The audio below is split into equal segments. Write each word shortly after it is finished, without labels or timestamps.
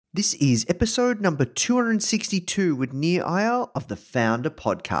This is episode number 262 with Eyal of the Founder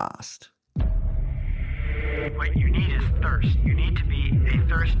Podcast. What you need is thirst. You need to be a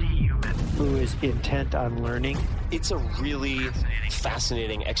thirsty human who is intent on learning. It's a really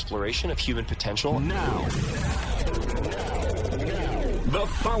fascinating exploration of human potential. Now, the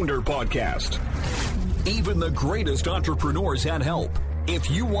Founder Podcast. Even the greatest entrepreneurs had help. If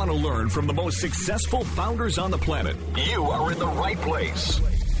you want to learn from the most successful founders on the planet, you are in the right place.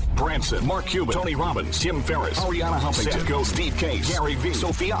 Branson, Mark Cuban, Tony Robbins, Tim Ferriss, Ariana Huffington, Seth Godin, Steve Case, Gary Vee,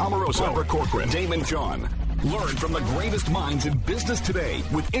 Sophia Amoruso, Barbara Corcoran, Damon John. Learn from the greatest minds in business today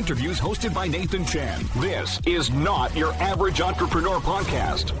with interviews hosted by Nathan Chan. This is not your average entrepreneur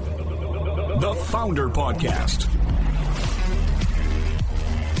podcast. The Founder Podcast.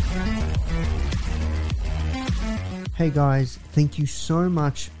 Hey guys, thank you so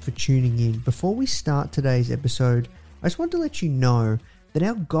much for tuning in. Before we start today's episode, I just want to let you know that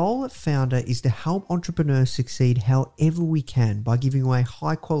our goal at Founder is to help entrepreneurs succeed however we can by giving away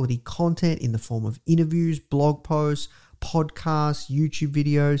high quality content in the form of interviews, blog posts, podcasts, YouTube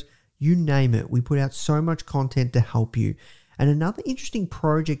videos, you name it. We put out so much content to help you. And another interesting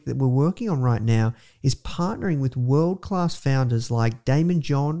project that we're working on right now is partnering with world-class founders like Damon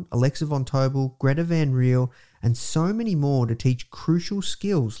John, Alexa Von Tobel, Greta Van Riel, and so many more to teach crucial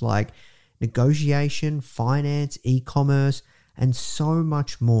skills like negotiation, finance, e-commerce, and so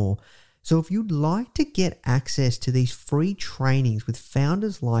much more. So if you'd like to get access to these free trainings with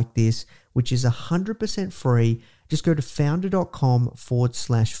founders like this, which is 100% free, just go to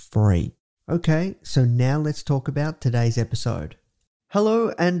founder.com/free. Okay, so now let's talk about today's episode. Hello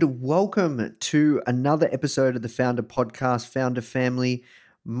and welcome to another episode of the Founder Podcast, Founder Family.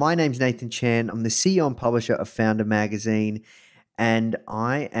 My name's Nathan Chan. I'm the CEO and publisher of Founder Magazine, and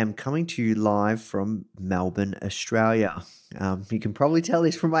I am coming to you live from Melbourne, Australia. You can probably tell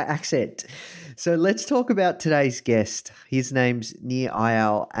this from my accent. So let's talk about today's guest. His name's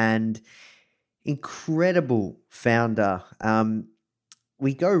Eyal, and incredible founder.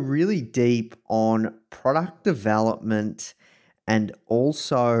 We go really deep on product development and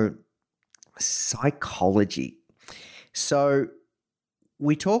also psychology. So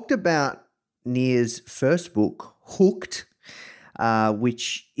we talked about Nir's first book, Hooked,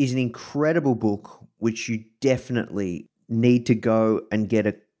 which is an incredible book, which you definitely need to go and get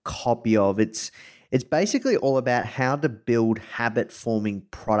a copy of. It's basically all about how to build habit-forming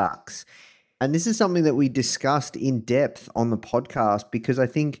products. And this is something that we discussed in depth on the podcast because I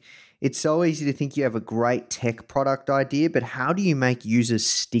think it's so easy to think you have a great tech product idea, but how do you make users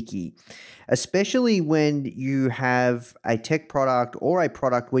sticky? Especially when you have a tech product or a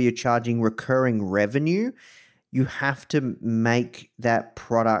product where you're charging recurring revenue, you have to make that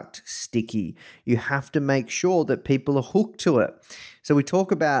product sticky. You have to make sure that people are hooked to it. So we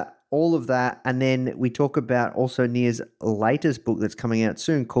talk about all of that, and then we talk about also Nir's latest book that's coming out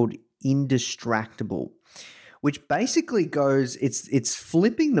soon called Indistractable, which basically goes, it's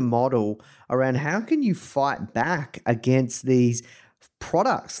flipping the model around how can you fight back against these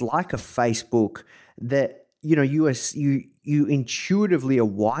products like a Facebook that you intuitively are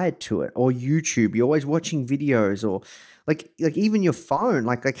wired to it, or YouTube. You're always watching videos, or like even your phone.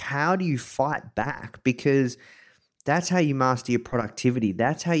 Like how do you fight back? Because that's how you master your productivity.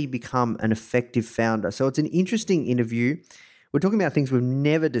 That's how you become an effective founder. So it's an interesting interview. We're talking about things we've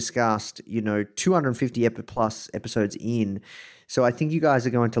never discussed, 250 plus episodes in. So I think you guys are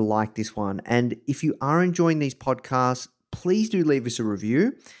going to like this one. And if you are enjoying these podcasts, please do leave us a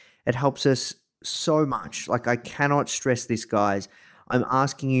review. It helps us so much. Like, I cannot stress this, guys. I'm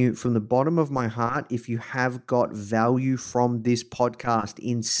asking you from the bottom of my heart, if you have got value from this podcast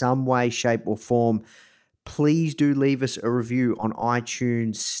in some way, shape, or form, please do leave us a review on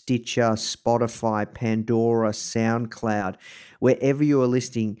iTunes, Stitcher, Spotify, Pandora, SoundCloud, wherever you are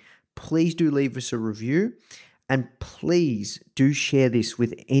listening. Please do leave us a review, and please do share this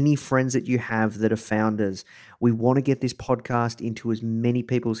with any friends that you have that are founders. We want to get this podcast into as many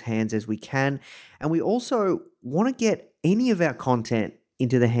people's hands as we can, and we also want to get any of our content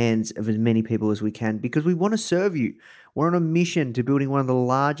into the hands of as many people as we can because we want to serve you. We're on a mission to building one of the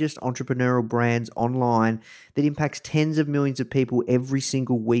largest entrepreneurial brands online that impacts tens of millions of people every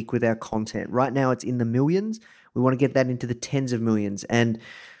single week with our content. Right now, it's in the millions. We want to get that into the tens of millions. And,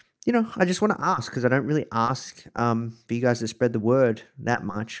 I just want to ask, because I don't really ask for you guys to spread the word that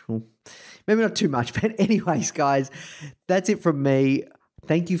much. Well, maybe not too much, but anyways, guys, that's it from me.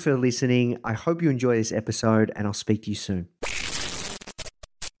 Thank you for listening. I hope you enjoy this episode, and I'll speak to you soon.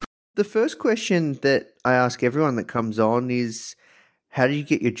 The first question that I ask everyone that comes on is, how did you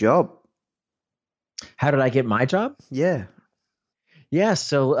get your job? How did I get my job? Yeah. Yeah,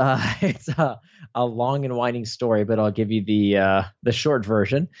 so it's a long and winding story, but I'll give you the short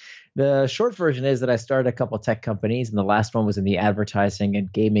version. The short version is that I started a couple tech companies, and the last one was in the advertising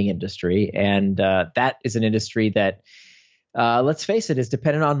and gaming industry, and that is an industry that, let's face it, is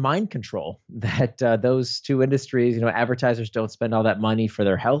dependent on mind control. That those two industries, advertisers don't spend all that money for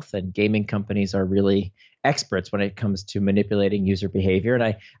their health, and gaming companies are really experts when it comes to manipulating user behavior.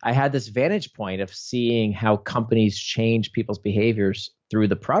 And I had this vantage point of seeing how companies change people's behaviors through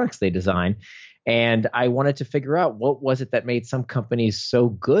the products they design. And I wanted to figure out what was it that made some companies so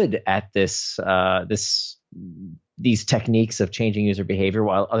good at these techniques of changing user behavior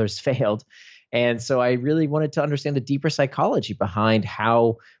while others failed. And so I really wanted to understand the deeper psychology behind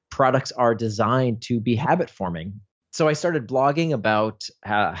how products are designed to be habit forming. So I started blogging about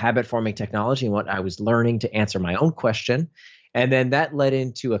habit forming technology and what I was learning to answer my own question. And then that led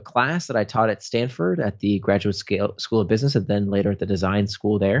into a class that I taught at Stanford at the Graduate School of Business, and then later at the design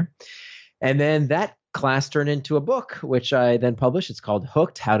school there. And then that class turned into a book, which I then published. It's called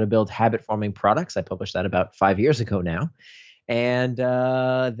Hooked: How to Build Habit Forming Products. I published that about 5 years ago now. And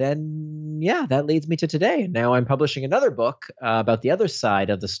then, yeah, that leads me to today. Now I'm publishing another book about the other side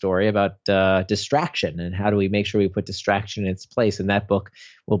of the story, about distraction and how do we make sure we put distraction in its place. And that book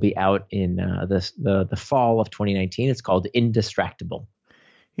will be out in the fall of 2019. It's called Indistractable.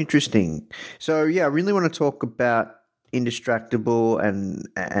 Interesting. So yeah, I really want to talk about Indistractable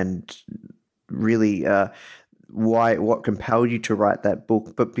and really what compelled you to write that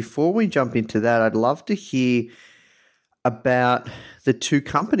book. But before we jump into that, I'd love to hear about the two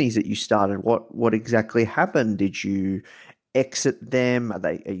companies that you started. What exactly happened? Did you exit them?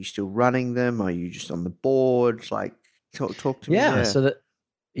 Are you still running them? Are you just on the board? Like, talk to me.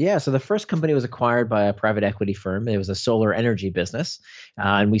 So the first company was acquired by a private equity firm. It was a solar energy business,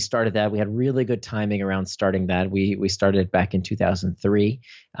 and we started that. We had really good timing around starting that. We started back in 2003,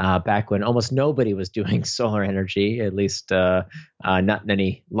 back when almost nobody was doing solar energy, at least not in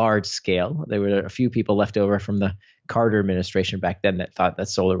any large scale. There were a few people left over from the Carter administration back then that thought that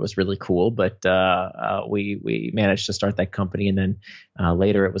solar was really cool, but we managed to start that company, and then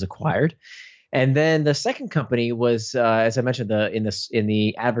later it was acquired. And then the second company was, as I mentioned, in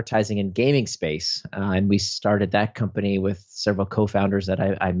the advertising and gaming space, and we started that company with several co-founders that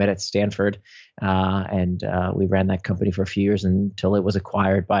I met at Stanford, and we ran that company for a few years until it was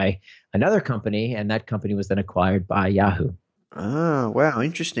acquired by another company, and that company was then acquired by Yahoo. Oh, wow,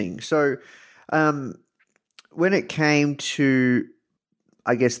 interesting. So, when it came to,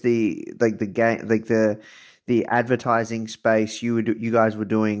 I guess the advertising space, you guys were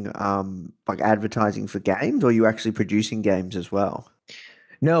doing like advertising for games, or you actually producing games as well?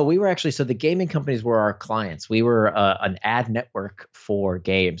 No, we were actually, so the gaming companies were our clients. We were an ad network for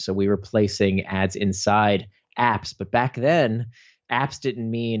games. So we were placing ads inside apps. But back then, apps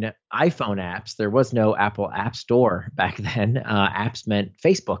didn't mean iPhone apps. There was no Apple App Store back then. Apps meant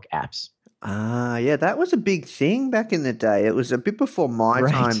Facebook apps. Yeah, that was a big thing back in the day. It was a bit before my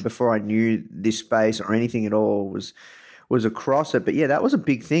time, before I knew this space or anything at all was across it. But yeah, that was a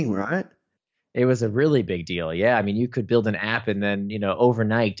big thing, right? It was a really big deal. Yeah. I mean, you could build an app and then,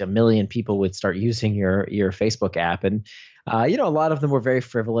 overnight, 1 million people would start using your Facebook app. And, a lot of them were very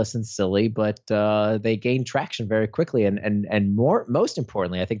frivolous and silly, but they gained traction very quickly. And most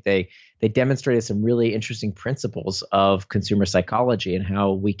importantly, I think they demonstrated some really interesting principles of consumer psychology and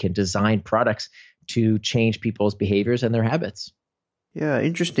how we can design products to change people's behaviors and their habits. Yeah,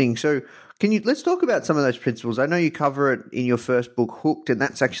 interesting. So let's talk about some of those principles. I know you cover it in your first book, Hooked, and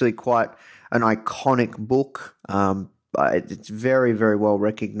that's actually quite an iconic book. It's very, very well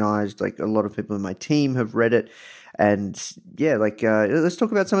recognized. Like, a lot of people in my team have read it. And yeah, let's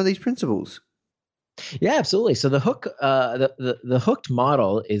talk about some of these principles. Yeah, absolutely. So the hooked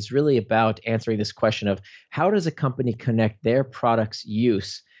model is really about answering this question of how does a company connect their product's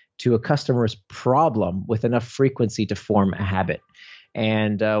use to a customer's problem with enough frequency to form a habit.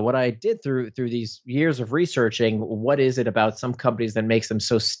 And what I did through these years of researching, what is it about some companies that makes them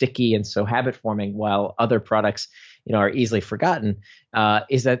so sticky and so habit forming while other products, are easily forgotten,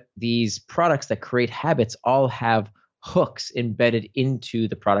 is that these products that create habits all have hooks embedded into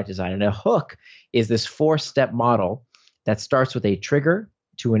the product design. And a hook is this 4-step model that starts with a trigger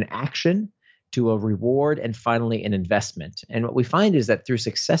to an action to a reward and finally an investment. And what we find is that through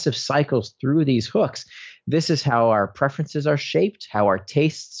successive cycles through these hooks, this is how our preferences are shaped, how our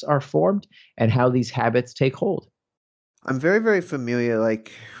tastes are formed, and how these habits take hold. I'm very, very familiar.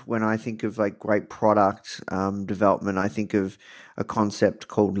 Like, when I think of like great product development, I think of a concept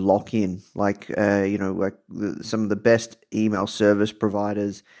called lock-in. Like, some of the best email service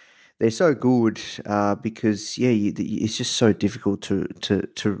providers, they're so good because it's just so difficult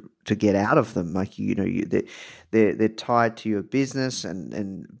to get out of them. Like they're tied to your business,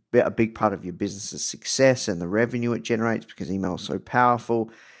 and a big part of your business's success and the revenue it generates, because email is so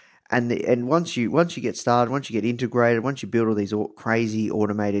powerful. And once you get started, once you get integrated, once you build all these crazy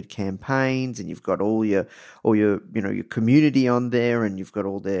automated campaigns, and you've got all your your community on there, and you've got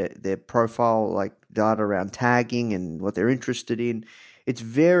all their profile like data around tagging and what they're interested in, it's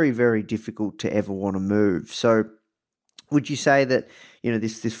very, very difficult to ever want to move. So would you say that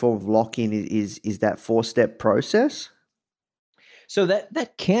this form of lock-in is that 4-step process? So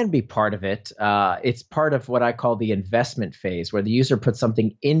that can be part of it. It's part of what I call the investment phase, where the user puts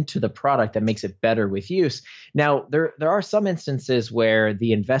something into the product that makes it better with use. Now, there are some instances where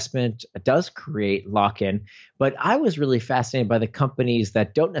the investment does create lock-in, but I was really fascinated by the companies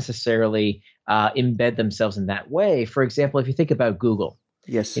that don't necessarily embed themselves in that way. For example, if you think about Google.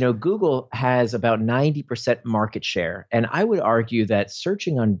 Yes. Google has about 90% market share, and I would argue that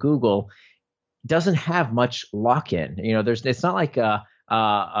searching on Google doesn't have much lock-in. It's not like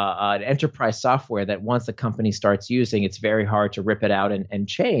an enterprise software that once the company starts using, it's very hard to rip it out and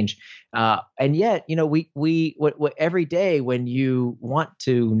change. And yet, we every day when you want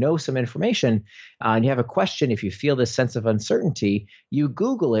to know some information and you have a question, if you feel this sense of uncertainty, you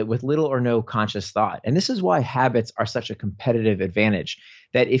Google it with little or no conscious thought. And this is why habits are such a competitive advantage.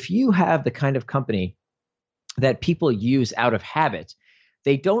 That if you have the kind of company that people use out of habit,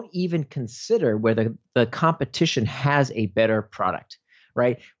 they don't even consider whether the competition has a better product,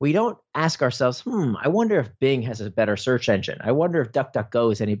 right? We don't ask ourselves, I wonder if Bing has a better search engine. I wonder if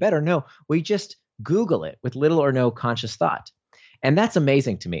DuckDuckGo is any better. No, we just Google it with little or no conscious thought. And that's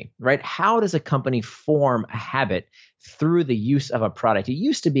amazing to me, right? How does a company form a habit through the use of a product? It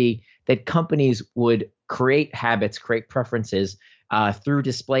used to be that companies would create habits, create preferences through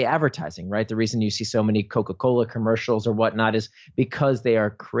display advertising, right? The reason you see so many Coca-Cola commercials or whatnot is because they are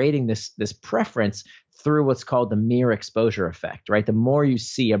creating this preference through what's called the mere exposure effect, right? The more you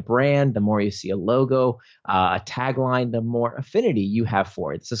see a brand, the more you see a logo, a tagline, the more affinity you have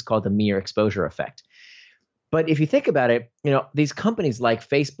for it. This is called the mere exposure effect. But if you think about it, these companies like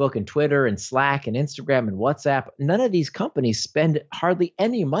Facebook and Twitter and Slack and Instagram and WhatsApp, none of these companies spend hardly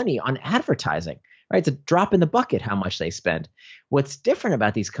any money on advertising. Right? It's a drop in the bucket how much they spend. What's different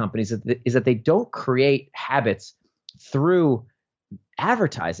about these companies is that they don't create habits through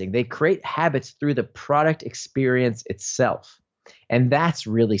advertising. They create habits through the product experience itself. And that's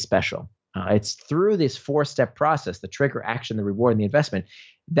really special. It's through this 4-step process, the trigger, action, the reward, and the investment.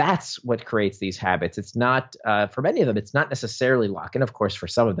 That's what creates these habits. It's not, for many of them, it's not necessarily lock-in. Of course, for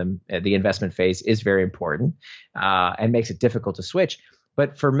some of them, the investment phase is very important and makes it difficult to switch.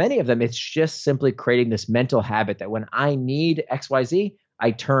 But for many of them, it's just simply creating this mental habit that when I need XYZ,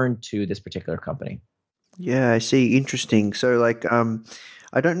 I turn to this particular company. Yeah, I see. Interesting. So,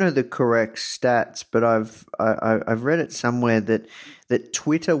 I don't know the correct stats, but I've read it somewhere that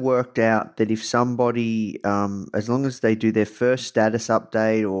Twitter worked out that if somebody, as long as they do their first status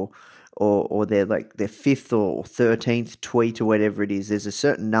update or their 5th or 13th tweet or whatever it is, there's a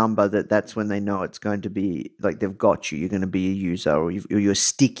certain number that's when they know it's going to be like they've got you. You're going to be a user, or you're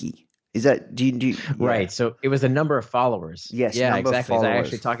sticky. Is that do you yeah. Right? So it was a number of followers. Yes, yeah, number exactly. of followers. I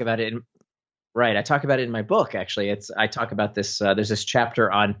actually talk about it I talk about it in my book. Actually, I talk about this. There's this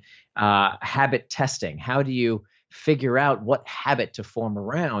chapter on habit testing. How do you figure out what habit to form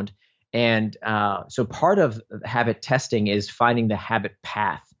around? And so part of habit testing is finding the habit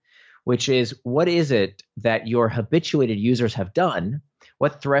path, which is what is it that your habituated users have done?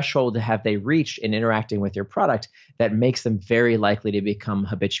 What threshold have they reached in interacting with your product that makes them very likely to become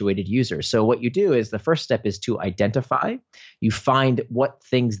habituated users? So what you do is the first step is to identify. You find what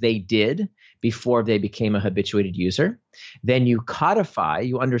things they did before they became a habituated user. Then you codify,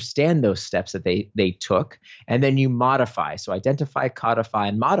 you understand those steps that they took, and then you modify. So identify, codify,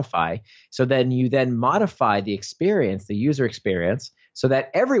 and modify. So then you modify the experience, the user experience, so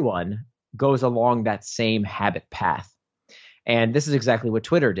that everyone goes along that same habit path. And this is exactly what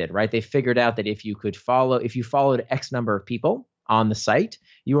Twitter did, right? They figured out that if you followed X number of people on the site,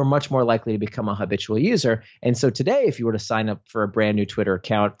 you were much more likely to become a habitual user. And so today, if you were to sign up for a brand new Twitter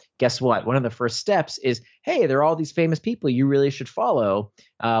account, guess what? One of the first steps is, hey, there are all these famous people you really should follow.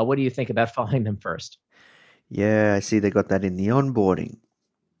 What do you think about following them first? Yeah, I see they got that in the onboarding.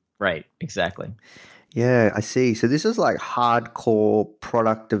 Right, exactly. Yeah, I see. So this is like hardcore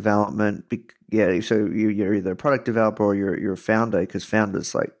product development. Yeah, so you're either a product developer or you're a founder, because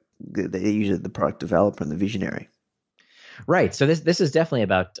founders, they're usually the product developer and the visionary. Right. So this is definitely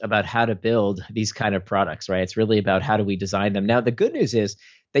about how to build these kind of products, right? It's really about how do we design them. Now, the good news is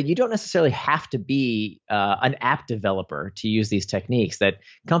that you don't necessarily have to be an app developer to use these techniques, that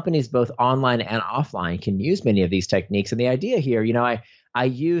companies both online and offline can use many of these techniques. And the idea here, I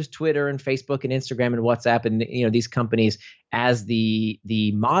use Twitter and Facebook and Instagram and WhatsApp and these companies as the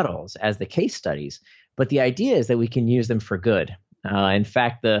models, as the case studies. But the idea is that we can use them for good. In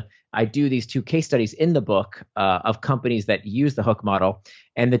fact, I do these 2 case studies in the book of companies that use the hook model,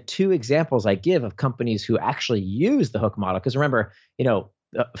 and the 2 examples I give of companies who actually use the hook model. Because remember,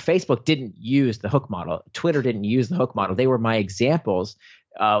 Facebook didn't use the hook model. Twitter didn't use the hook model. They were my examples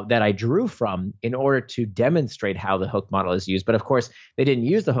that I drew from in order to demonstrate how the hook model is used. But of course, they didn't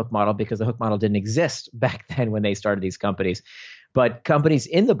use the hook model because the hook model didn't exist back then when they started these companies. But companies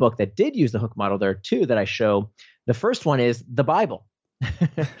in the book that did use the hook model, there are 2 that I show. The first one is the Bible.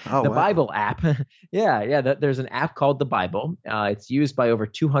 Oh, the wow. Bible app. There's an app called the Bible. It's used by over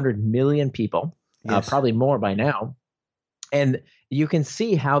 200 million people, Yes. probably more by now. And you can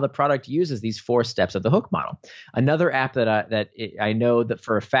see how the product uses these 4 steps of the hook model. Another app that I know that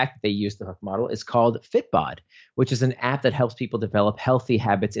for a fact that they use the hook model is called Fitbod, which is an app that helps people develop healthy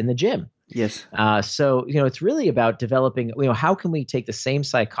habits in the gym. Yes. So it's really about developing, how can we take the same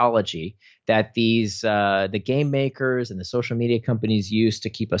psychology that these the game makers and the social media companies use to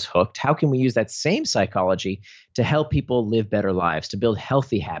keep us hooked? How can we use that same psychology to help people live better lives, to build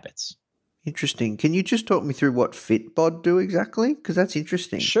healthy habits? Interesting. Can you just talk me through what Fitbod do exactly? Because that's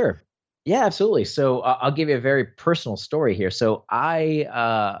interesting. Sure. Yeah, absolutely. So I'll give you a very personal story here. So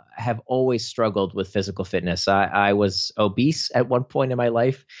I have always struggled with physical fitness. I was obese at one point in my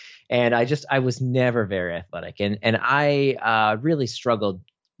life, and I was never very athletic, and I really struggled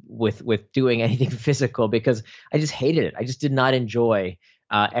with doing anything physical because I just hated it. I just did not enjoy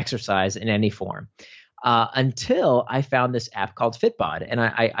exercise in any form until I found this app called Fitbod, and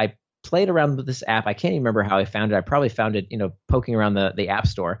I played around with this app. I can't even remember how I found it. I probably found it, poking around the app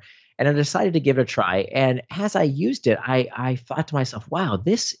store. And I decided to give it a try. And as I used it, I thought to myself, wow,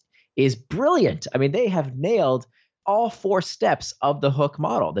 this is brilliant. I mean, they have nailed all 4 steps of the hook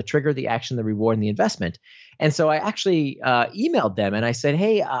model: the trigger, the action, the reward, and the investment. And so I actually emailed them and I said,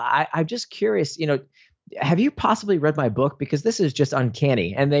 hey, I'm just curious, have you possibly read my book? Because this is just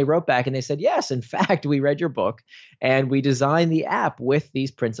uncanny. And they wrote back and they said, yes, in fact, we read your book and we designed the app with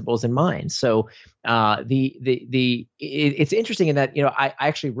these principles in mind. So it's interesting in that, I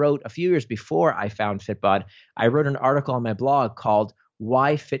actually wrote a few years before I found Fitbod, I wrote an article on my blog called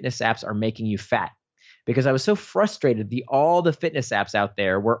Why Fitness Apps Are Making You Fat. Because I was so frustrated, all the fitness apps out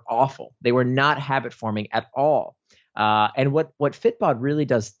there were awful. They were not habit forming at all. And what Fitbod really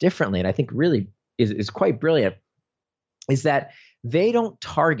does differently, and I think really is quite brilliant, is that they don't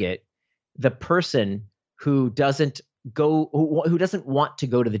target the person who doesn't want to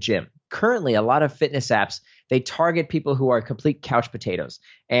go to the gym. Currently, a lot of fitness apps, they target people who are complete couch potatoes.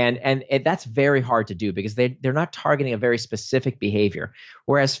 And that's very hard to do because they're not targeting a very specific behavior.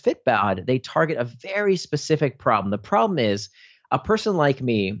 Whereas Fitbod, they target a very specific problem. The problem is a person like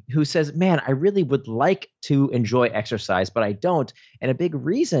me who says, man, I really would like to enjoy exercise, but I don't. And a big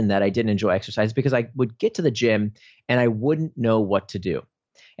reason that I didn't enjoy exercise is because I would get to the gym and I wouldn't know what to do.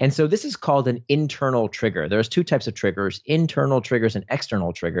 And so this is called an internal trigger. There's 2 types of triggers: internal triggers and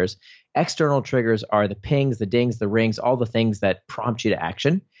external triggers. External triggers are the pings, the dings, the rings, all the things that prompt you to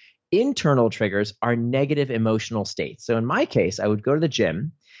action. Internal triggers are negative emotional states. So in my case, I would go to the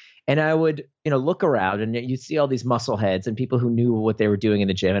gym and I would, look around and you'd see all these muscle heads and people who knew what they were doing in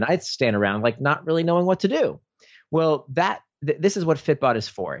the gym. And I'd stand around like not really knowing what to do. Well, this is what Fitbod is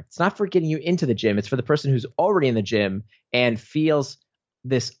for. It's not for getting you into the gym. It's for the person who's already in the gym and feels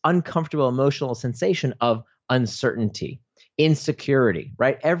this uncomfortable emotional sensation of uncertainty, insecurity,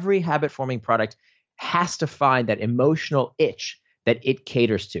 right? Every habit forming product has to find that emotional itch that it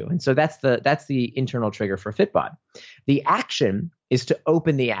caters to. And so that's the internal trigger for Fitbod. The action is to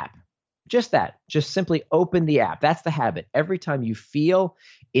open the app. Just that. Just simply open the app. That's the habit. Every time you feel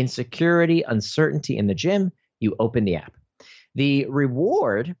insecurity, uncertainty in the gym, you open the app. The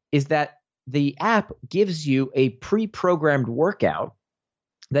reward is that the app gives you a pre-programmed workout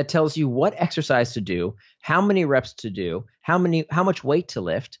that tells you what exercise to do, how many reps to do, how much weight to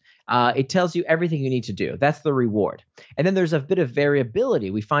lift. It tells you everything you need to do. That's the reward. And then there's a bit of variability.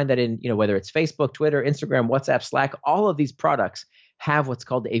 We find that in, whether it's Facebook, Twitter, Instagram, WhatsApp, Slack, all of these products have what's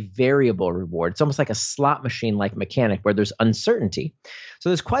called a variable reward. It's almost like a slot machine like mechanic where there's uncertainty. So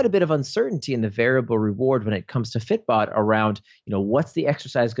there's quite a bit of uncertainty in the variable reward when it comes to Fitbod around, what's the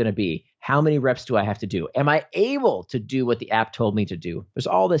exercise going to be? How many reps do I have to do? Am I able to do what the app told me to do? There's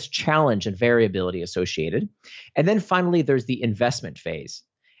all this challenge and variability associated. And then finally, there's the investment phase.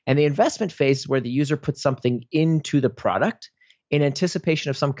 And the investment phase is where the user puts something into the product in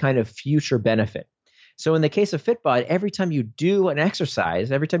anticipation of some kind of future benefit. So in the case of Fitbod, every time you do an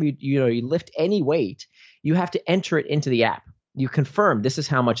exercise, every time you lift any weight, you have to enter it into the app. You confirm this is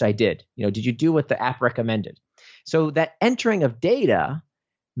how much I did. Did you do what the app recommended? So that entering of data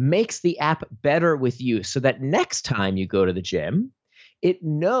makes the app better with you, so that next time you go to the gym, it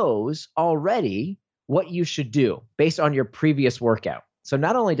knows already what you should do based on your previous workout. So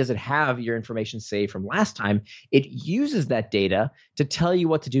not only does it have your information saved from last time, it uses that data to tell you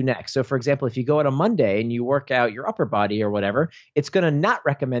what to do next. So for example, if you go on a Monday and you work out your upper body or whatever, it's going to not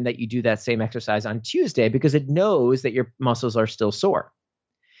recommend that you do that same exercise on Tuesday because it knows that your muscles are still sore.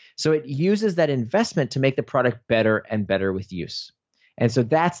 So it uses that investment to make the product better and better with use. And so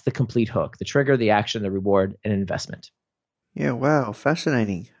that's the complete hook: the trigger, the action, the reward, and investment. Yeah, wow,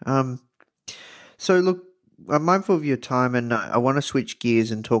 fascinating. So look, I'm mindful of your time, and I want to switch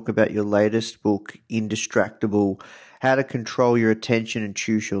gears and talk about your latest book, Indistractable: How to Control Your Attention and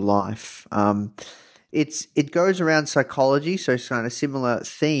Choose Your Life. It goes around psychology, so it's kind of similar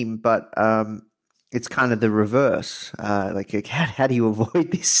theme, but it's kind of the reverse. How do you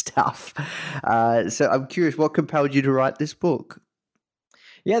avoid this stuff? So I'm curious, what compelled you to write this book?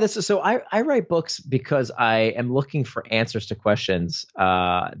 Yeah, I write books because I am looking for answers to questions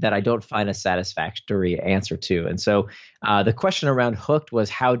that I don't find a satisfactory answer to. And so the question around Hooked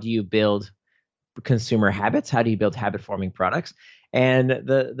was, how do you build consumer habits? How do you build habit-forming products? And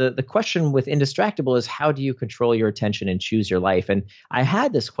the question with Indistractable is, how do you control your attention and choose your life? And I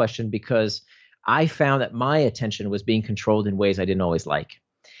had this question because I found that my attention was being controlled in ways I didn't always like.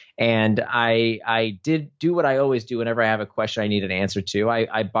 And I did do what I always do whenever I have a question I need an answer to.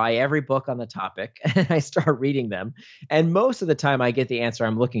 I buy every book on the topic and I start reading them. And most of the time I get the answer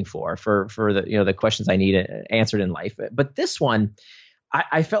I'm looking for the questions I need answered in life. But this one,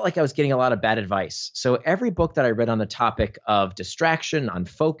 I felt like I was getting a lot of bad advice. So every book that I read on the topic of distraction, on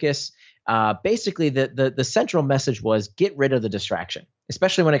focus, basically the central message was get rid of the distraction,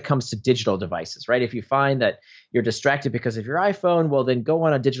 especially when it comes to digital devices, right? If you find that you're distracted because of your iPhone, well, then go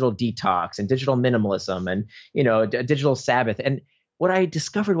on a digital detox and digital minimalism and, a digital Sabbath. And what I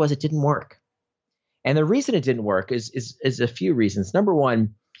discovered was it didn't work. And the reason it didn't work is a few reasons. Number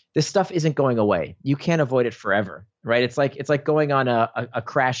one, this stuff isn't going away. You can't avoid it forever, right? It's like going on a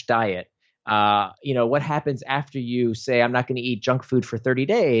crash diet. What happens after you say, I'm not going to eat junk food for 30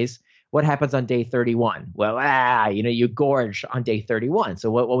 days? What happens on day 31? Well, you gorge on day 31. So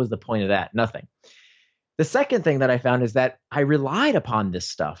what was the point of that? Nothing. The second thing that I found is that I relied upon this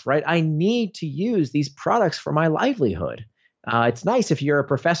stuff, right? I need to use these products for my livelihood. It's nice if you're a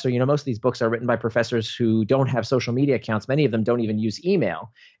professor. Most of these books are written by professors who don't have social media accounts. Many of them don't even use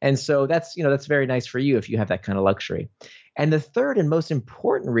email. And so that's very nice for you if you have that kind of luxury. And the third and most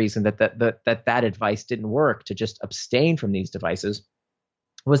important reason that advice didn't work, to just abstain from these devices,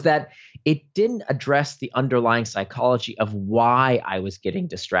 was that it didn't address the underlying psychology of why I was getting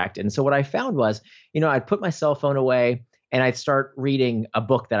distracted. And so what I found was, I'd put my cell phone away and I'd start reading a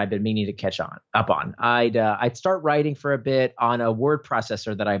book that I've been meaning to catch up on. I'd start writing for a bit on a word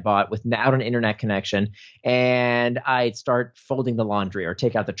processor that I bought without an internet connection, and I'd start folding the laundry or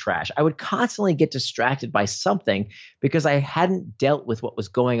take out the trash. I would constantly get distracted by something because I hadn't dealt with what was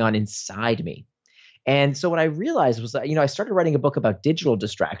going on inside me. And so what I realized was that, I started writing a book about digital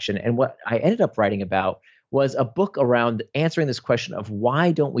distraction. And what I ended up writing about was a book around answering this question of,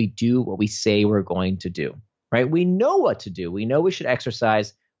 why don't we do what we say we're going to do, right? We know what to do. We know we should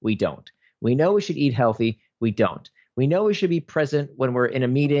exercise. We don't. We know we should eat healthy. We don't. We know we should be present when we're in a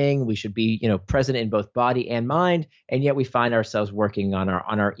meeting. We should be, present in both body and mind. And yet we find ourselves working on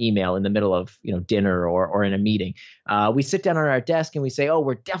our email in the middle of, dinner or in a meeting. We sit down on our desk and we say, oh,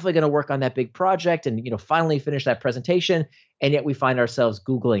 we're definitely going to work on that big project and, finally finish that presentation. And yet we find ourselves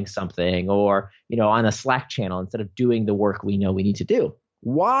Googling something or, on a Slack channel instead of doing the work we know we need to do.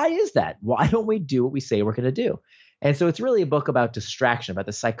 Why is that? Why don't we do what we say we're going to do? And so it's really a book about distraction, about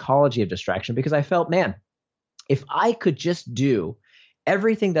the psychology of distraction, because I felt, man, if I could just do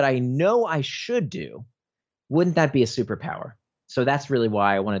everything that I know I should do, wouldn't that be a superpower? So that's really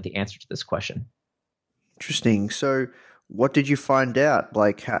why I wanted the answer to this question. Interesting. So what did you find out?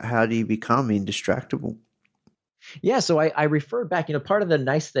 Like, how do you become indistractable? Yeah, so I referred back. Part of the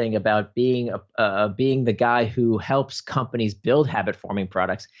nice thing about being the guy who helps companies build habit-forming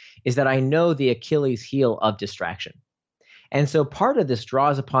products is that I know the Achilles heel of distraction. And so part of this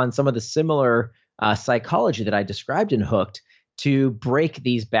draws upon some of the similar psychology that I described in Hooked to break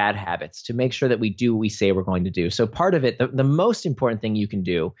these bad habits, to make sure that we do what we say we're going to do. So part of it, the most important thing you can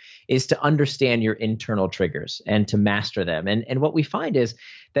do is to understand your internal triggers and to master them. And what we find is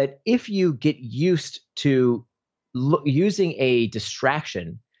that if you get used to using a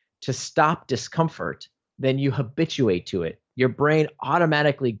distraction to stop discomfort, then you habituate to it. Your brain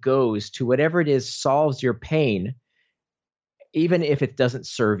automatically goes to whatever it is solves your pain, even if it doesn't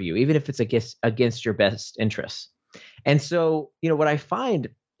serve you, even if it's against your best interests. And so, what I find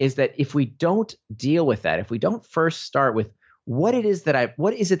is that if we don't deal with that, if we don't first start with what is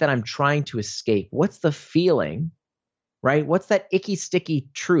it that I'm trying to escape? What's the feeling, right? What's that icky, sticky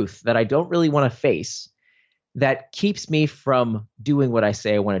truth that I don't really want to face that keeps me from doing what I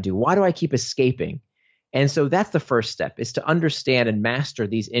say I want to do? Why do I keep escaping? And so that's the first step, is to understand and master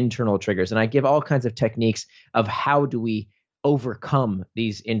these internal triggers. And I give all kinds of techniques of how do we overcome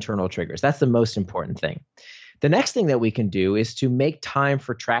these internal triggers. That's the most important thing. The next thing that we can do is to make time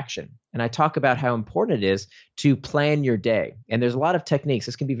for traction. And I talk about how important it is to plan your day. And there's a lot of techniques.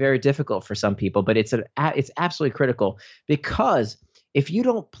 This can be very difficult for some people, but it's absolutely critical, because if you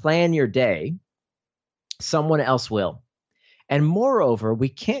don't plan your day, someone else will. And moreover, we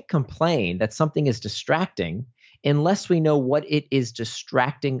can't complain that something is distracting unless we know what it is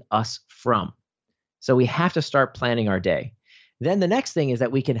distracting us from. So we have to start planning our day. Then the next thing is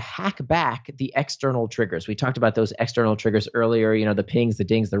that we can hack back the external triggers. We talked about those external triggers earlier, the pings, the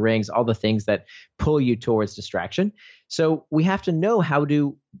dings, the rings, all the things that pull you towards distraction. So we have to know how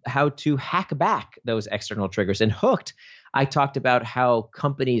to hack back those external triggers. In Hooked, I talked about how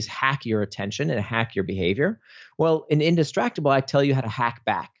companies hack your attention and hack your behavior. Well, in Indistractable, I tell you how to hack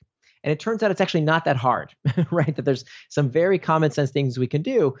back. And it turns out it's actually not that hard, right? That there's some very common sense things we can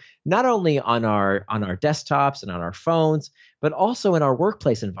do, not only on our desktops and on our phones, but also in our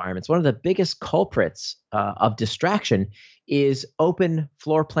workplace environments. One of the biggest culprits of distraction is open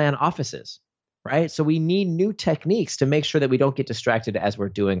floor plan offices, right? So we need new techniques to make sure that we don't get distracted as we're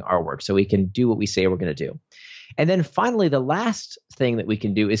doing our work, so we can do what we say we're going to do. And then finally, the last thing that we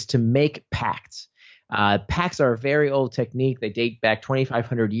can do is to make pacts. Pacts are a very old technique. They date back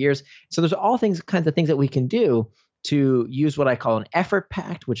 2,500 years. So there's all kinds of things that we can do to use what I call an effort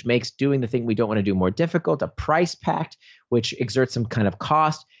pact, which makes doing the thing we don't want to do more difficult, a price pact, which exerts some kind of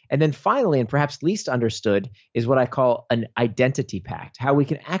cost. And then finally, and perhaps least understood, is what I call an identity pact, how we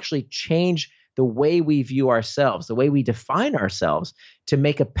can actually change the way we view ourselves, the way we define ourselves, to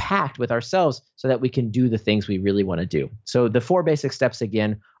make a pact with ourselves so that we can do the things we really want to do. So the 4 basic steps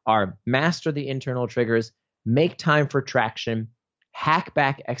again are: master the internal triggers, make time for traction, hack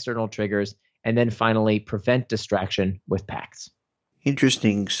back external triggers, and then finally prevent distraction with pacts.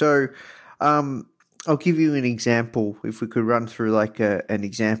 Interesting. So I'll give you an example. If we could run through like an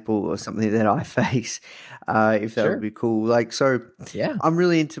example or something that I face, if that would be cool. Yeah. I'm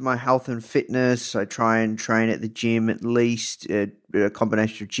really into my health and fitness. I try and train at the gym at least, a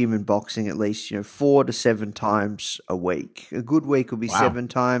combination of gym and boxing at least, 4 to 7 times a week. A good week will be 7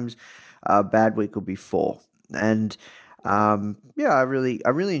 times. A bad week will be 4. And I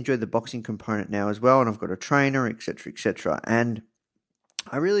really enjoy the boxing component now as well. And I've got a trainer, et cetera. And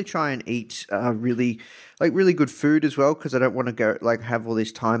I really try and eat really good food as well, because I don't want to go have all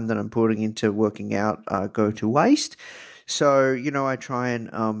this time that I'm putting into working out go to waste. So, I try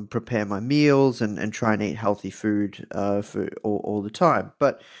and prepare my meals and try and eat healthy food for all the time.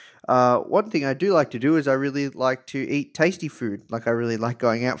 But one thing I do like to do is I really like to eat tasty food. Like, I really like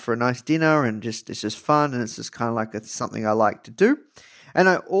going out for a nice dinner, and it's just fun, and it's just kind of like it's something I like to do. And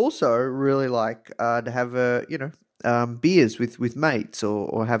I also really like to have beers with mates,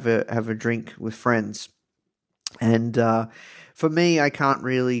 or have a drink with friends. And for me, I can't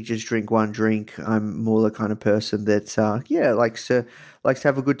really just drink one drink. I'm more the kind of person that likes to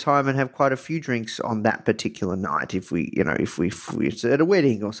have a good time and have quite a few drinks on that particular night. If it's at a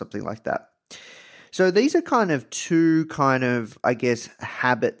wedding or something like that. So these are kind of 2 I guess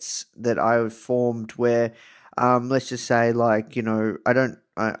habits that I've formed where let's just say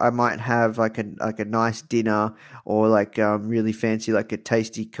I might have like a nice dinner, or really fancy, like a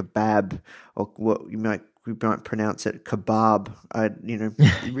tasty kebab, or what we might pronounce it kebab.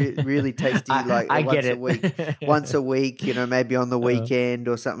 Really tasty, once a week, maybe on the weekend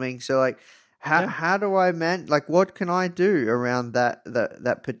or something. So how do I what can I do around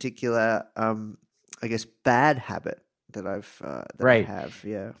that particular I guess bad habit that I have?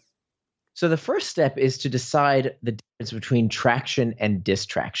 Yeah. So the first step is to decide the difference between traction and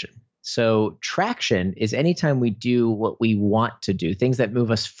distraction. So traction is anytime we do what we want to do, things that move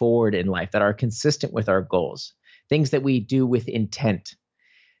us forward in life, that are consistent with our goals, things that we do with intent.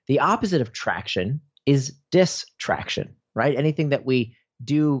 The opposite of traction is distraction, right? Anything that we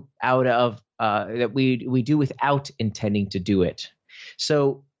do out of that we do without intending to do it.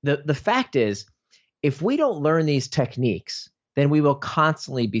 So the fact is, if we don't learn these techniques, then we will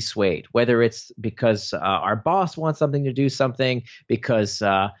constantly be swayed, whether it's because our boss wants something to do something, because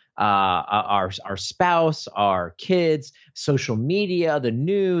our spouse, our kids, social media, the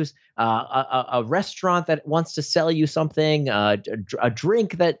news, a restaurant that wants to sell you something, a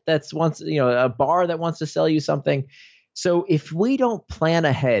drink that's wants, a bar that wants to sell you something. So if we don't plan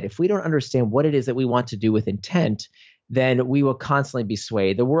ahead, if we don't understand what it is that we want to do with intent, then we will constantly be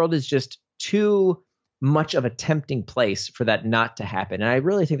swayed. The world is just too much of a tempting place for that not to happen. And I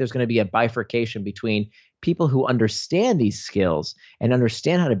really think there's going to be a bifurcation between people who understand these skills and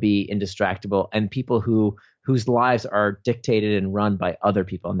understand how to be indistractable and people whose lives are dictated and run by other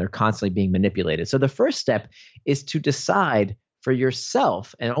people and they're constantly being manipulated. So the first step is to decide for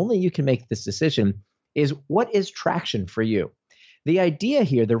yourself, and only you can make this decision, is what is traction for you? The idea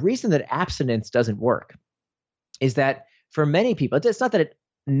here, the reason that abstinence doesn't work is that for many people, it's not that it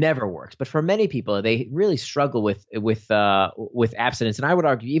never works, but for many people, they really struggle with abstinence. And I would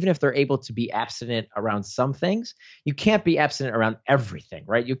argue, even if they're able to be abstinent around some things, you can't be abstinent around everything,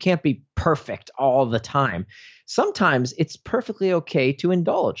 right? You can't be perfect all the time. Sometimes it's perfectly okay to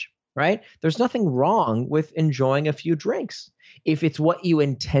indulge, right? There's nothing wrong with enjoying a few drinks if it's what you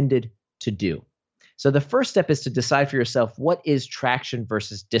intended to do. So the first step is to decide for yourself what is traction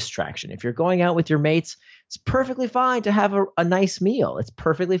versus distraction. If you're going out with your mates, it's perfectly fine to have a nice meal. It's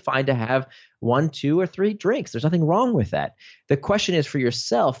perfectly fine to have 1, 2, or 3 drinks. There's nothing wrong with that. The question is for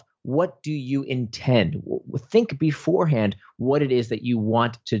yourself, what do you intend? Think beforehand what it is that you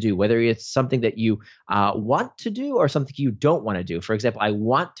want to do, whether it's something that you want to do or something you don't want to do. For example, I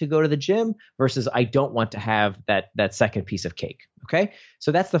want to go to the gym versus I don't want to have that second piece of cake. Okay,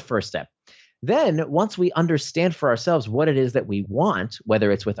 so that's the first step. Then once we understand for ourselves what it is that we want,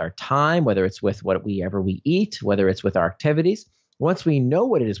 whether it's with our time, whether it's with whatever we eat, whether it's with our activities, once we know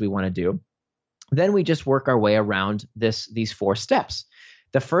what it is we want to do, then we just work our way around these 4 steps.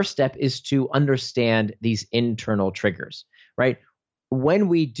 The first step is to understand these internal triggers, right? When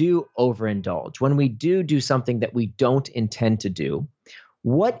we do overindulge, when we do something that we don't intend to do,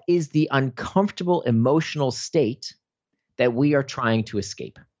 what is the uncomfortable emotional state that we are trying to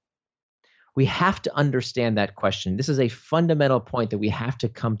escape? We have to understand that question. This is a fundamental point that we have to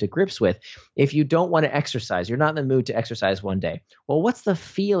come to grips with. If you don't want to exercise, you're not in the mood to exercise one day. Well, what's the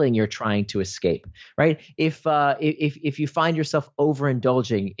feeling you're trying to escape, right? If you find yourself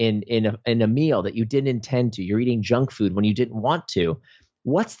overindulging in a meal that you didn't intend to, you're eating junk food when you didn't want to,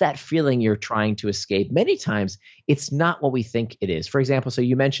 what's that feeling you're trying to escape? Many times, it's not what we think it is. For example, so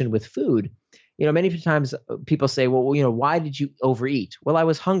you mentioned with food, many times people say, well, why did you overeat? Well, I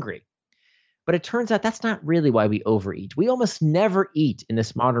was hungry. But it turns out that's not really why we overeat. We almost never eat in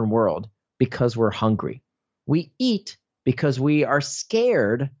this modern world because we're hungry. We eat because we are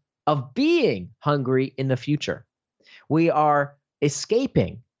scared of being hungry in the future. We are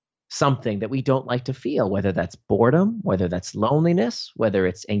escaping something that we don't like to feel, whether that's boredom, whether that's loneliness, whether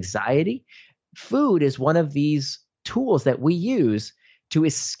it's anxiety. Food is one of these tools that we use to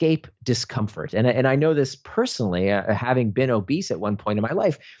escape discomfort. And I know this personally, having been obese at one point in my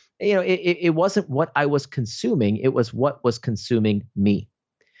life. It wasn't what I was consuming. It was what was consuming me.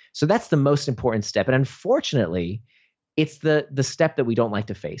 So that's the most important step. And unfortunately, it's the step that we don't like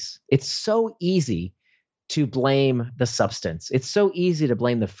to face. It's so easy to blame the substance. It's so easy to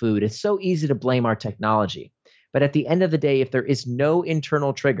blame the food. It's so easy to blame our technology. But at the end of the day, if there is no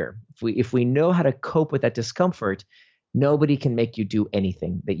internal trigger, if we know how to cope with that discomfort, nobody can make you do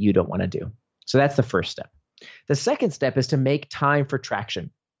anything that you don't want to do. So that's the first step. The second step is to make time for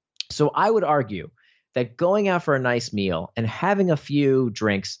traction. So I would argue that going out for a nice meal and having a few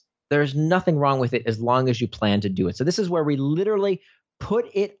drinks, there's nothing wrong with it as long as you plan to do it. So this is where we literally put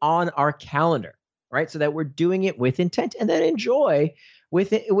it on our calendar, right? So that we're doing it with intent and then enjoy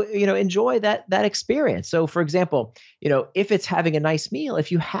that experience. So for example, if it's having a nice meal,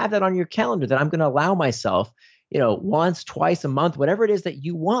 if you have that on your calendar, then I'm going to allow myself, once, twice a month, whatever it is that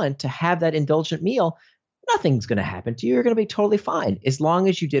you want to have that indulgent meal. Nothing's going to happen to you. You're going to be totally fine as long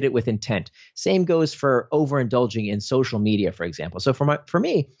as you did it with intent. Same goes for overindulging in social media, for example. So for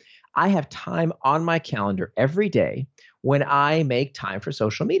me, I have time on my calendar every day when I make time for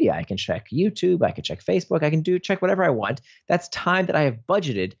social media. I can check YouTube, I can check Facebook, I can check whatever I want. That's time that I have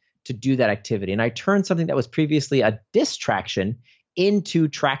budgeted to do that activity. And I turn something that was previously a distraction into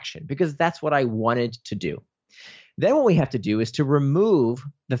traction because that's what I wanted to do. Then what we have to do is to remove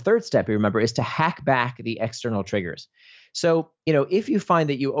the third step, you remember, is to hack back the external triggers. So, if you find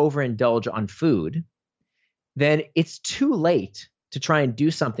that you overindulge on food, then it's too late to try and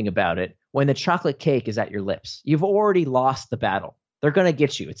do something about it when the chocolate cake is at your lips. You've already lost the battle. They're going to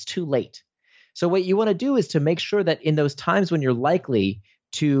get you. It's too late. So what you want to do is to make sure that in those times when you're likely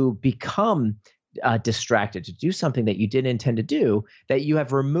to become distracted, to do something that you didn't intend to do, that you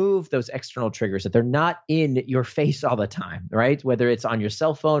have removed those external triggers, that they're not in your face all the time, right? Whether it's on your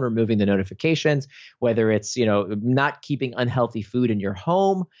cell phone, removing the notifications, whether it's, not keeping unhealthy food in your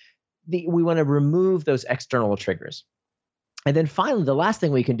home. We want to remove those external triggers. And then finally, the last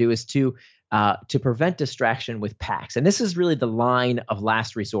thing we can do is to prevent distraction with packs. And this is really the line of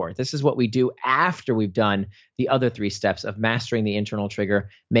last resort. This is what we do after we've done the other 3 steps of mastering the internal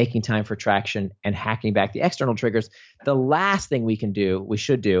trigger, making time for traction, and hacking back the external triggers. The last thing we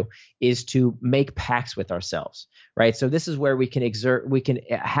should do, is to make pacts with ourselves, right? So this is where we can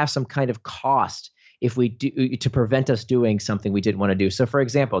have some kind of cost if we do, to prevent us doing something we didn't want to do. So for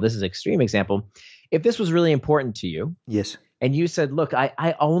example, this is an extreme example. If this was really important to you, yes, and you said, look,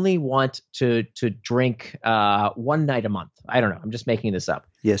 I only want to drink 1 night a month. I don't know. I'm just making this up.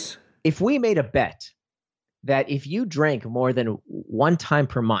 yes. If we made a bet that if you drank more than 1 time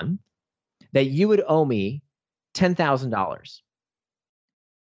per month, that you would owe me $10,000,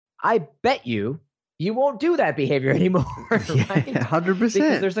 I bet you won't do that behavior anymore, right? 100%.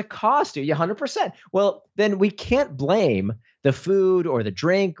 Because there's a cost to you, 100%. Well, then we can't blame the food or the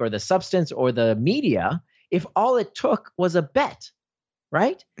drink or the substance or the media if all it took was a bet,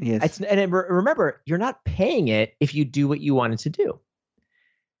 right? Yes. Remember, you're not paying it if you do what you wanted to do.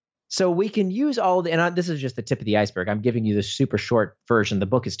 So we can use this is just the tip of the iceberg. I'm giving you the super short version. The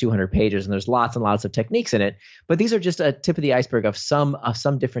book is 200 pages and there's lots and lots of techniques in it, but these are just a tip of the iceberg of some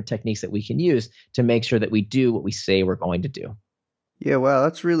different techniques that we can use to make sure that we do what we say we're going to do. Yeah, wow,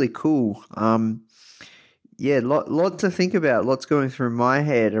 that's really cool. Lot to think about. Lots going through my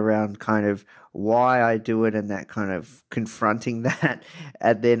head around kind of why I do it and that kind of confronting that,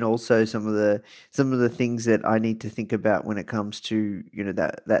 and then also some of the things that I need to think about when it comes to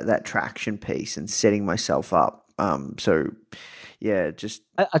that traction piece and setting myself up. I'll tell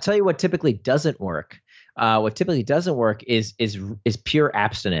you what typically doesn't work. What typically doesn't work is pure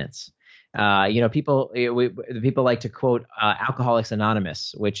abstinence. People like to quote Alcoholics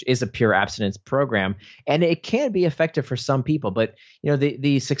Anonymous, which is a pure abstinence program, and it can be effective for some people. But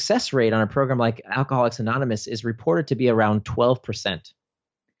the success rate on a program like Alcoholics Anonymous is reported to be around 12%,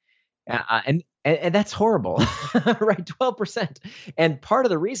 and that's horrible, right? 12%. And part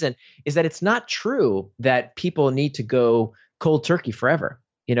of the reason is that it's not true that people need to go cold turkey forever.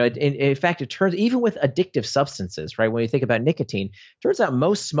 In fact, it turns, even with addictive substances, right? When you think about nicotine, it turns out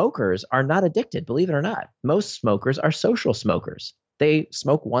most smokers are not addicted, believe it or not. Most smokers are social smokers. They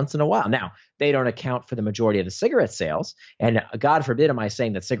smoke once in a while. Now, they don't account for the majority of the cigarette sales. And God forbid am I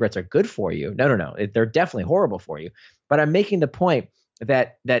saying that cigarettes are good for you. No. They're definitely horrible for you. But I'm making the point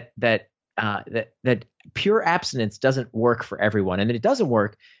that pure abstinence doesn't work for everyone. And it doesn't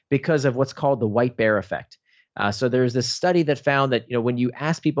work because of what's called the white bear effect. So there's this study that found that when you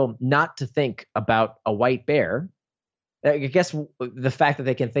ask people not to think about a white bear, I guess the fact that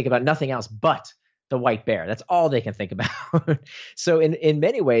they can think about nothing else but the white bear, that's all they can think about. So in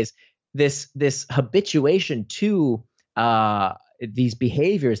many ways, this habituation to these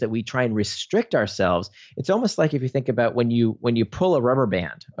behaviors that we try and restrict ourselves, it's almost like if you think about when you pull a rubber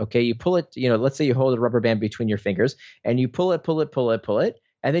band, okay, you pull it, let's say you hold a rubber band between your fingers and you pull it,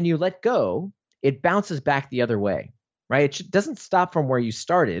 and then you let go. It bounces back the other way, right? It doesn't stop from where you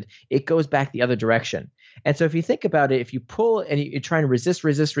started. It goes back the other direction. And so if you think about it, if you pull and you're trying to resist,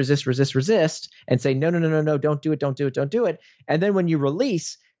 and say, no, don't do it. And then when you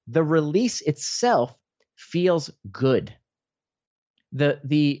release, the release itself feels good.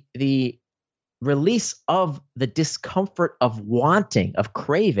 The release of the discomfort of wanting, of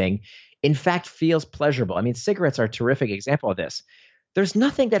craving, in fact, feels pleasurable. I mean, cigarettes are a terrific example of this. There's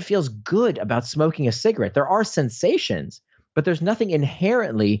nothing that feels good about smoking a cigarette. There are sensations, but there's nothing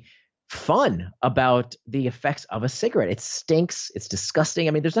inherently fun about the effects of a cigarette. It stinks. It's disgusting.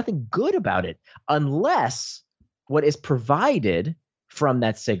 I mean, there's nothing good about it unless what is provided from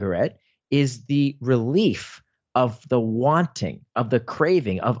that cigarette is the relief of the wanting, of the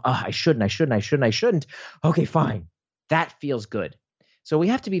craving, of, I shouldn't. Okay, fine. That feels good. So we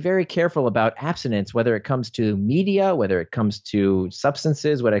have to be very careful about abstinence, whether it comes to media, whether it comes to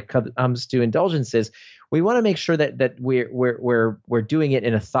substances, whether it comes to indulgences. We want to make sure that we're doing it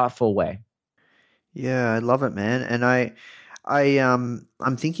in a thoughtful way. Yeah, I love it, man. And I'm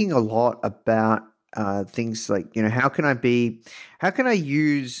thinking a lot about things like, how can I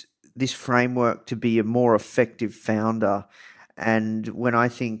use this framework to be a more effective founder? And when I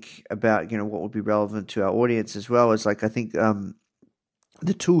think about, what would be relevant to our audience as well, is like, I think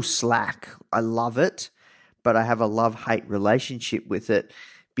the tool Slack, I love it, but I have a love-hate relationship with it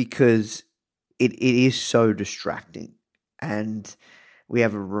because it is so distracting. And we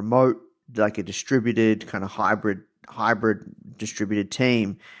have a remote, like a distributed kind of hybrid distributed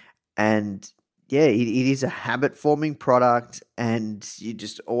team. And yeah, it is a habit forming product, and you're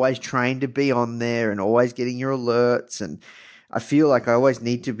just always trained to be on there and always getting your alerts. And I feel like I always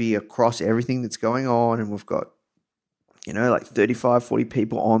need to be across everything that's going on. And we've got, like 35, 40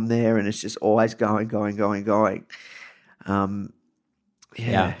 people on there, and it's just always going.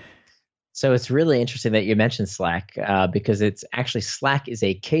 Yeah. So it's really interesting that you mentioned Slack because Slack is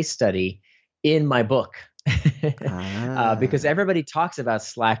a case study in my book. Because everybody talks about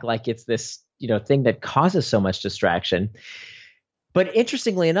Slack like it's this thing that causes so much distraction. But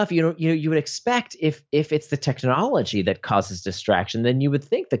interestingly enough, you would expect if it's the technology that causes distraction, then you would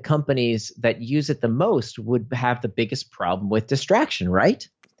think the companies that use it the most would have the biggest problem with distraction, right?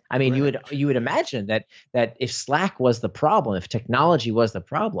 I mean, you would imagine that if Slack was the problem, if technology was the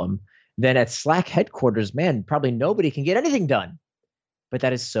problem, then at Slack headquarters, man, probably nobody can get anything done. But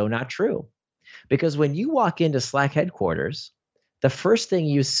that is so not true. Because when you walk into Slack headquarters, the first thing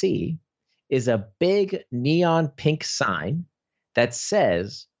you see is a big neon pink sign that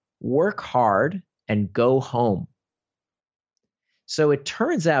says, "Work hard and go home." So it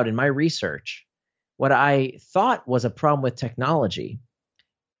turns out in my research, what I thought was a problem with technology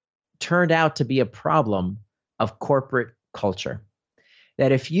turned out to be a problem of corporate culture.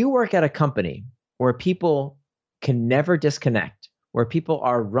 That if you work at a company where people can never disconnect, where people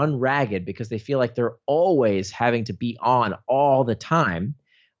are run ragged because they feel like they're always having to be on all the time,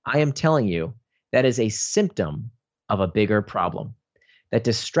 I am telling you, that is a symptom of a bigger problem. That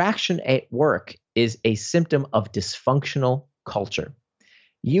distraction at work is a symptom of dysfunctional culture.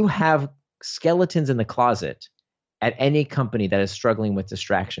 You have skeletons in the closet at any company that is struggling with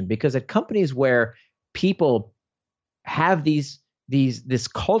distraction, because at companies where people have this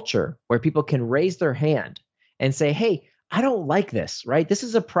culture where people can raise their hand and say, "Hey, I don't like this," right? "This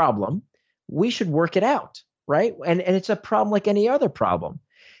is a problem. We should work it out," right? And it's a problem like any other problem.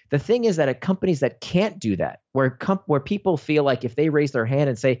 The thing is that at companies that can't do that, where people feel like if they raise their hand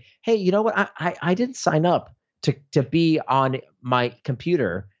and say, "Hey, you know what? I didn't sign up to be on my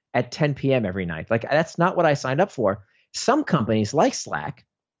computer at 10 p.m. every night. Like, that's not what I signed up for." Some companies like Slack,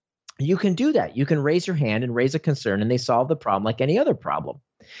 you can do that. You can raise your hand and raise a concern, and they solve the problem like any other problem.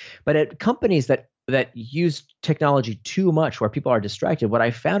 But at companies that use technology too much, where people are distracted, what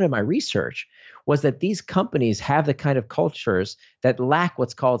I found in my research was that these companies have the kind of cultures that lack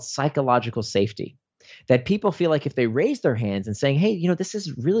what's called psychological safety. That people feel like if they raise their hands and saying, "Hey, this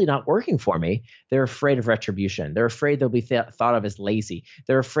is really not working for me," they're afraid of retribution. They're afraid they'll be thought of as lazy.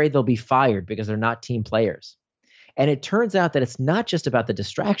 They're afraid they'll be fired because they're not team players. And it turns out that it's not just about the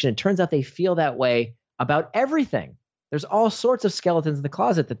distraction. It turns out they feel that way about everything. There's all sorts of skeletons in the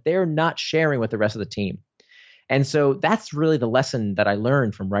closet that they're not sharing with the rest of the team. And so that's really the lesson that I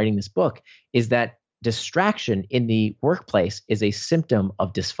learned from writing this book, is that distraction in the workplace is a symptom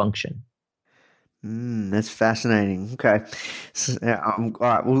of dysfunction. That's fascinating. Okay. So, all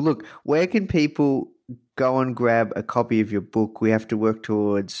right. Well, look, where can people go and grab a copy of your book? We have to work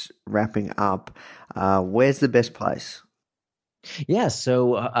towards wrapping up. Where's the best place? Yeah,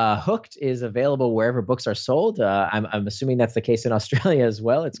 so Hooked is available wherever books are sold. I'm assuming that's the case in Australia as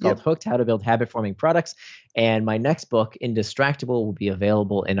well. It's called Hooked, How to Build Habit-Forming Products. And my next book, Indistractable, will be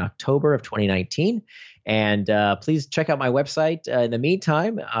available in October of 2019. And please check out my website. In the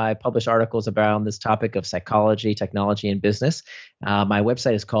meantime, I publish articles around this topic of psychology, technology, and business. My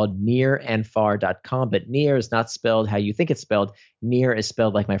website is called nearandfar.com, but near is not spelled how you think it's spelled. Near is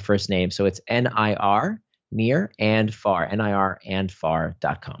spelled like my first name. So it's N-I-R, near and far,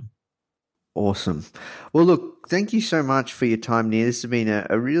 nirandfar.com. Awesome. Well, look, thank you so much for your time, Near. This has been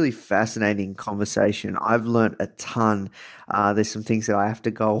a really fascinating conversation. I've learned a ton. There's some things that I have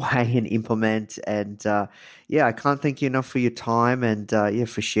to go away and implement. And I can't thank you enough for your time and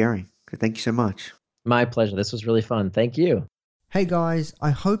for sharing. Thank you so much. My pleasure. This was really fun. Thank you. Hey guys,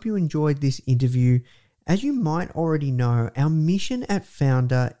 I hope you enjoyed this interview. As you might already know, our mission at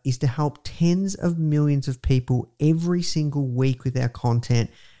Founder is to help tens of millions of people every single week with our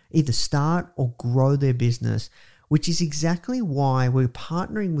content, either start or grow their business, which is exactly why we're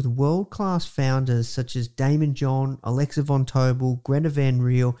partnering with world-class founders such as Damon John, Alexa Von Tobel, Greta Van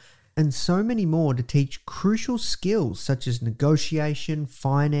Riel, and so many more to teach crucial skills such as negotiation,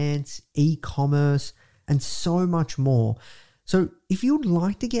 finance, e-commerce, and so much more. So if you'd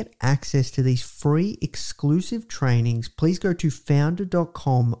like to get access to these free exclusive trainings, please go to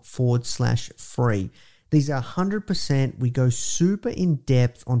founder.com/free. These are 100%. We go super in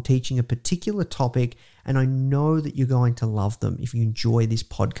depth on teaching a particular topic, and I know that you're going to love them if you enjoy this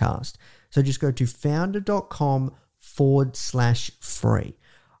podcast. So just go to founder.com/free.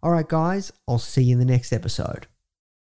 All right, guys, I'll see you in the next episode.